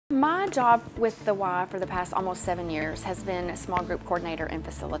My job with the Y for the past almost 7 years has been small group coordinator and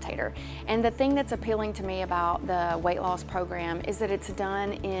facilitator. And the thing that's appealing to me about the weight loss program is that it's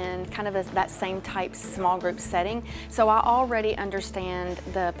done in kind of that same type small group setting. So I already understand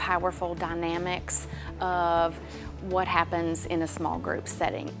the powerful dynamics of what happens in a small group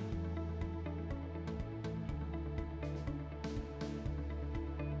setting.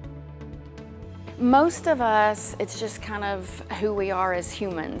 Most of us, it's just kind of who we are as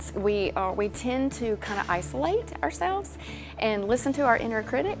humans. We tend to kind of isolate ourselves and listen to our inner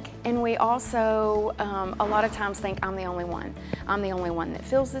critic, and we also a lot of times think, I'm the only one. I'm the only one that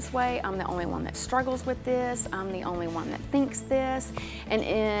feels this way. I'm the only one that struggles with this. I'm the only one that thinks this. And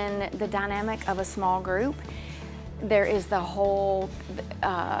in the dynamic of a small group, there is the whole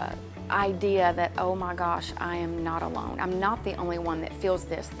idea that, oh my gosh, I am not alone. I'm not the only one that feels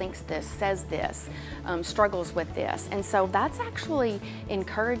this, thinks this, says this, struggles with this. And so that's actually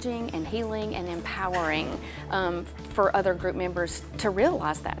encouraging and healing and empowering for other group members to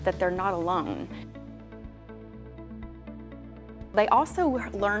realize that they're not alone. They also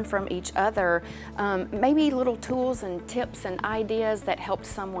learn from each other maybe little tools and tips and ideas that help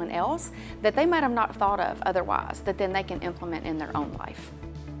someone else that they might have not thought of otherwise, that then they can implement in their own life.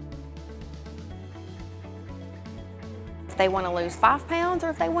 If they want to lose 5 pounds or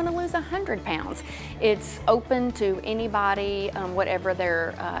if they want to lose 100 pounds. It's open to anybody, whatever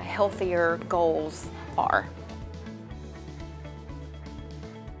their healthier goals are.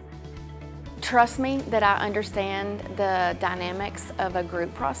 Trust me that I understand the dynamics of a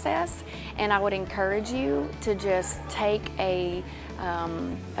group process, and I would encourage you to just take a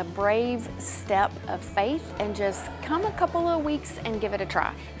brave step of faith and just come a couple of weeks and give it a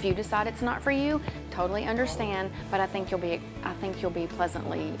try. If you decide it's not for you, totally understand, but I think you'll be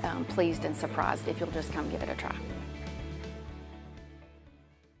pleasantly pleased and surprised if you'll just come give it a try.